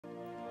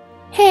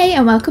Hey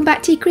and welcome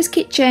back to Iqrah's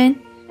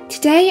Kitchen.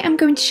 Today I'm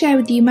going to share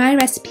with you my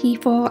recipe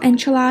for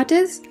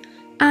enchiladas.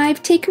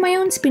 I've taken my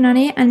own spin on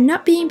it and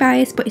not being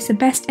biased, but it's the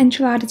best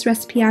enchiladas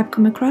recipe I've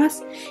come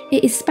across.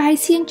 It is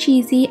spicy and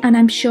cheesy and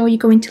I'm sure you're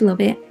going to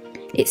love it.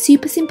 It's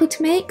super simple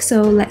to make,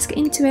 so let's get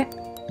into it.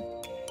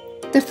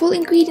 The full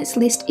ingredients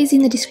list is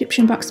in the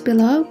description box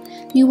below.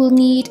 You will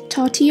need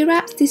tortilla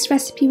wraps. This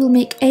recipe will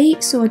make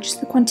 8, so just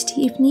the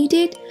quantity if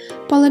needed.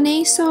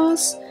 Bolognese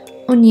sauce,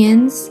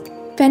 onions,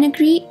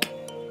 fenugreek,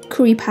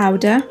 curry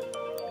powder,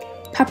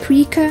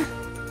 paprika,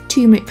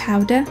 turmeric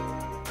powder,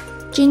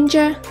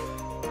 ginger,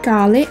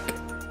 garlic,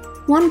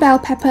 1 bell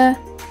pepper,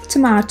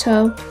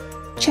 tomato,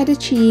 cheddar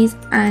cheese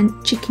and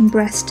chicken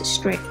breast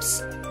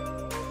strips.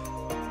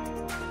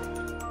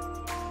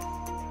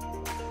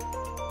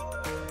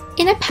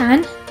 In a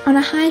pan, on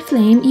a high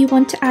flame, you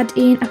want to add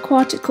in a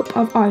 1/4 cup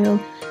of oil.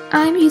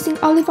 I'm using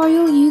olive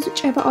oil, use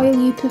whichever oil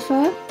you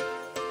prefer.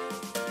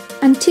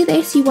 And to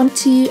this you want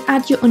to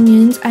add your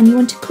onions and you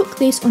want to cook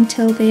this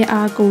until they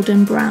are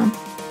golden brown.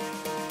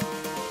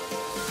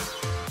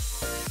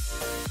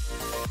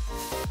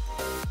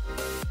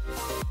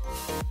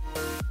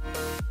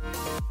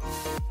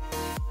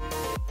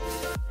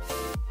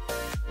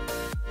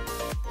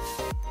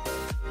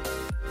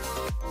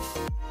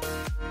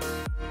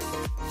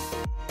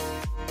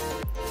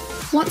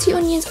 Once your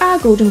onions are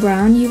golden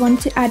brown, you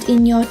want to add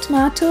in your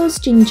tomatoes,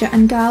 ginger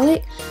and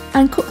garlic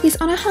and cook this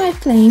on a high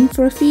flame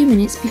for a few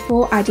minutes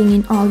before adding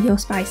in all your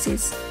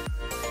spices.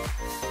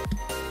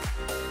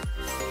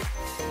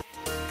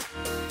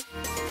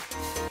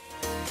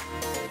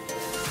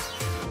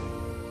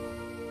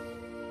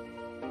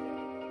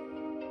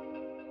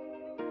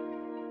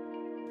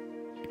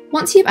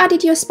 Once you've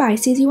added your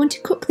spices, you want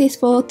to cook this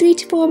for 3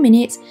 to 4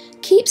 minutes,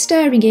 keep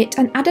stirring it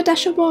and add a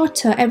dash of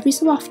water every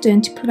so often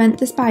to prevent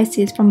the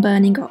spices from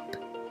burning up.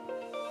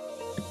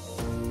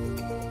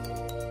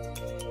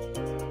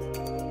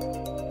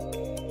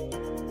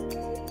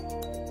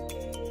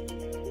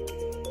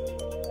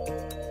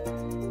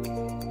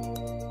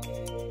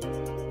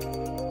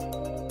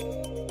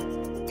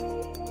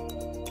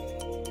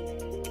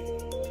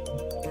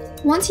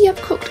 Once you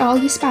have cooked all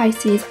your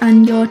spices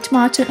and your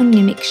tomato and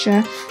onion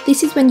mixture,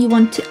 this is when you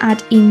want to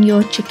add in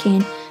your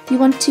chicken. You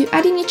want to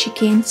add in your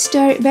chicken,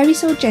 stir it very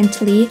so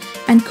gently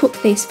and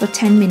cook this for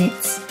 10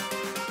 minutes.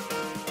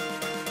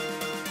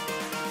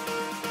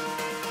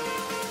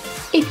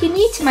 If you're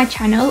new to my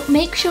channel,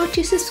 make sure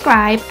to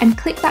subscribe and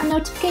click that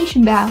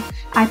notification bell.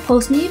 I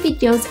post new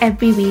videos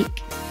every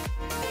week.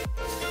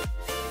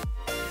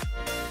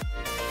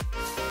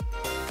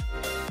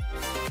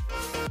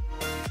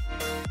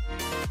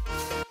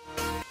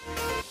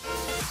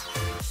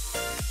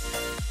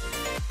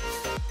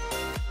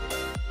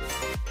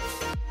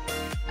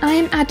 I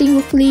am adding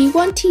roughly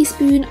 1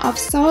 teaspoon of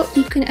salt.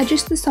 You can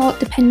adjust the salt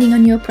depending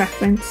on your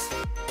preference.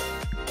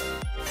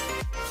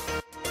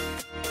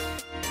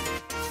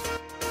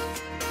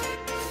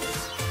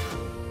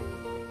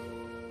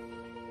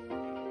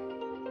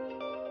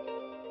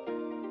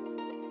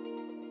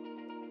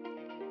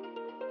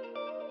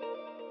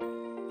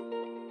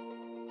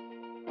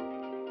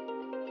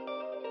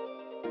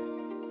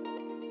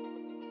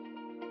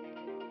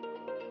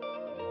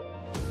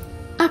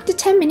 After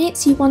 10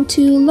 minutes, you want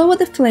to lower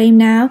the flame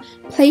now,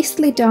 place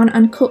the lid on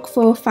and cook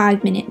for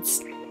 5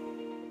 minutes.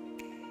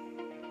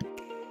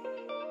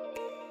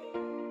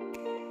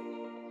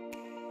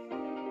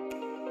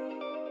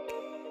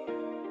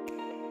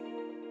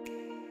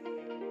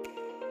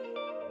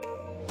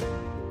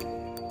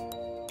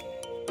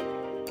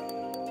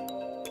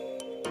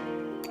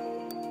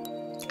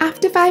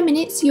 After 5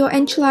 minutes, your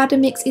enchilada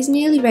mix is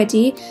nearly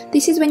ready.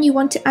 This is when you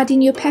want to add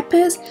in your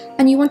peppers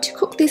and you want to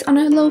cook this on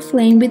a low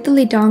flame with the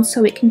lid on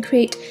so it can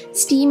create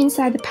steam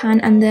inside the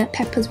pan and the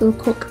peppers will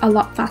cook a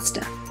lot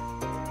faster.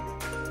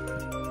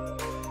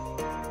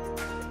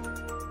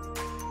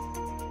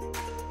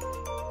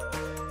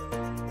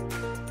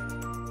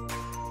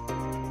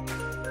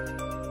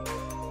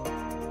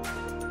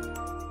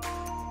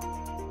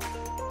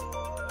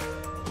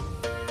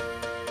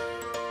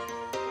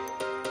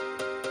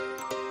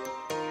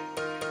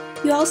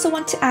 You also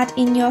want to add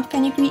in your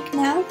fenugreek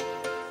now.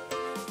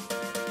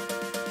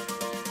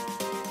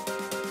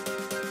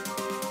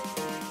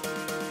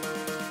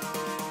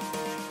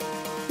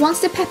 Once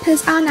the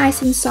peppers are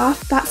nice and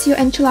soft, that's your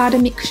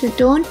enchilada mixture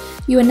done.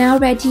 You are now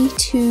ready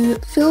to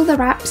fill the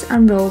wraps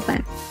and roll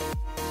them.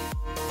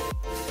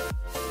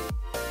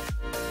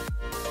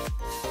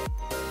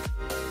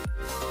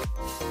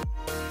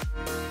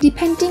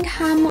 Depending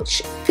how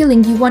much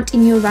filling you want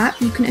in your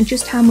wrap, you can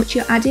adjust how much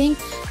you're adding.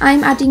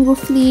 I'm adding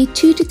roughly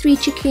 2 to 3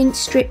 chicken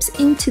strips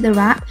into the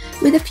wrap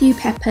with a few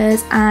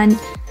peppers and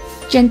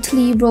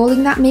gently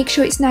rolling that. Make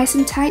sure it's nice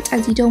and tight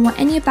as you don't want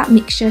any of that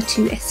mixture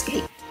to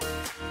escape.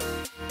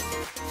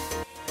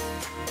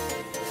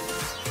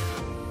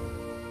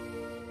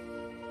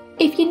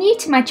 If you're new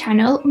to my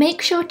channel,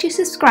 make sure to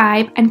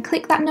subscribe and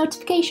click that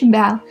notification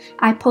bell.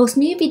 I post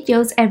new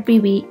videos every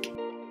week.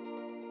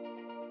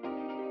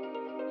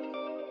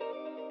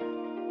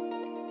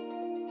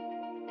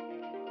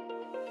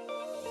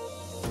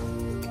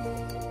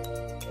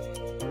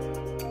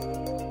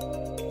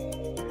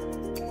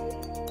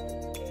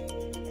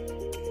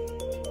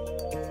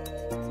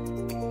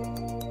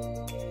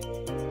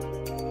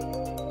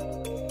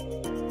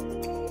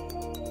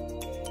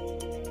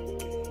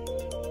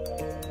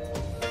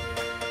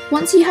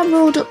 Once you have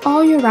rolled up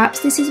all your wraps,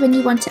 this is when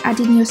you want to add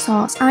in your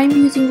sauce. I'm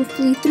using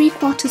roughly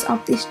 3/4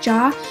 of this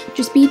jar.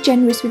 Just be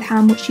generous with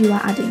how much you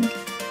are adding.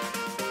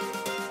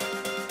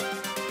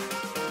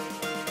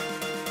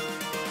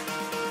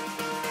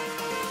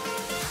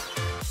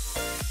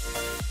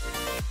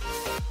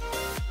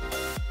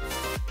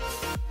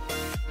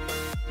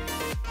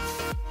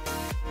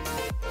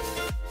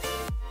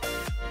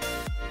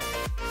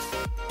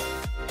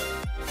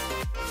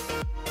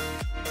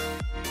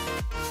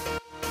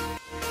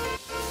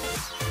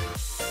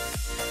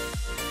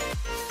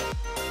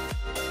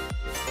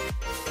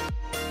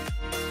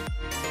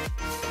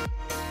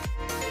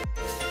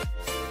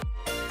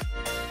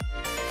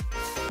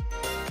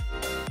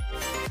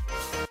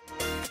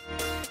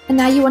 And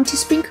now you want to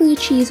sprinkle your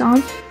cheese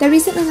on. There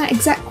isn't an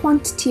exact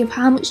quantity of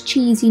how much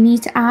cheese you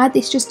need to add,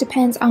 this just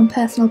depends on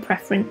personal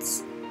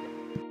preference.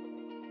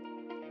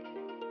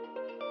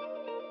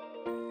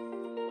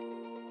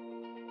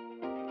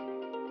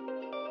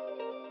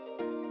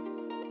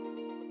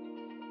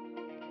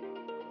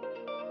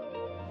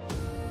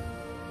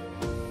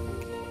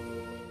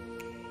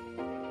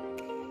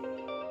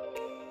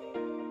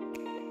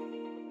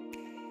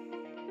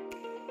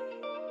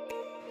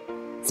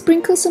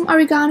 Sprinkle some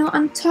oregano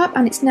on top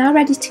and it's now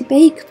ready to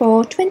bake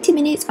for 20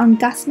 minutes on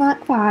gas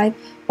mark 5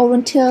 or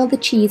until the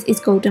cheese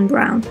is golden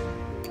brown.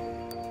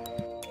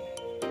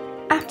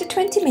 After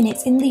 20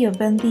 minutes in the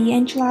oven, the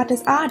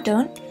enchiladas are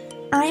done.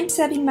 I am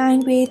serving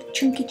mine with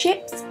chunky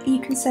chips. You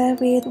can serve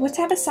with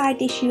whatever side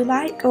dish you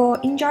like or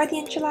enjoy the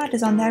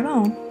enchiladas on their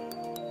own.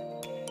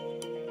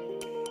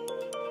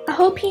 I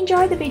hope you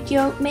enjoyed the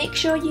video. Make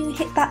sure you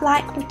hit that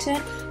like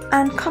button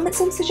and comment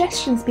some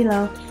suggestions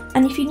below.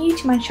 And if you're new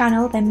to my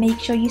channel, then make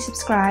sure you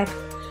subscribe.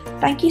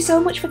 Thank you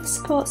so much for the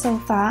support so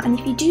far, and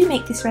if you do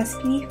make this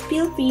recipe,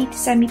 feel free to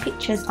send me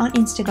pictures on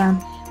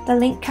Instagram. The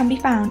link can be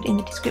found in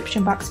the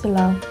description box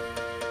below.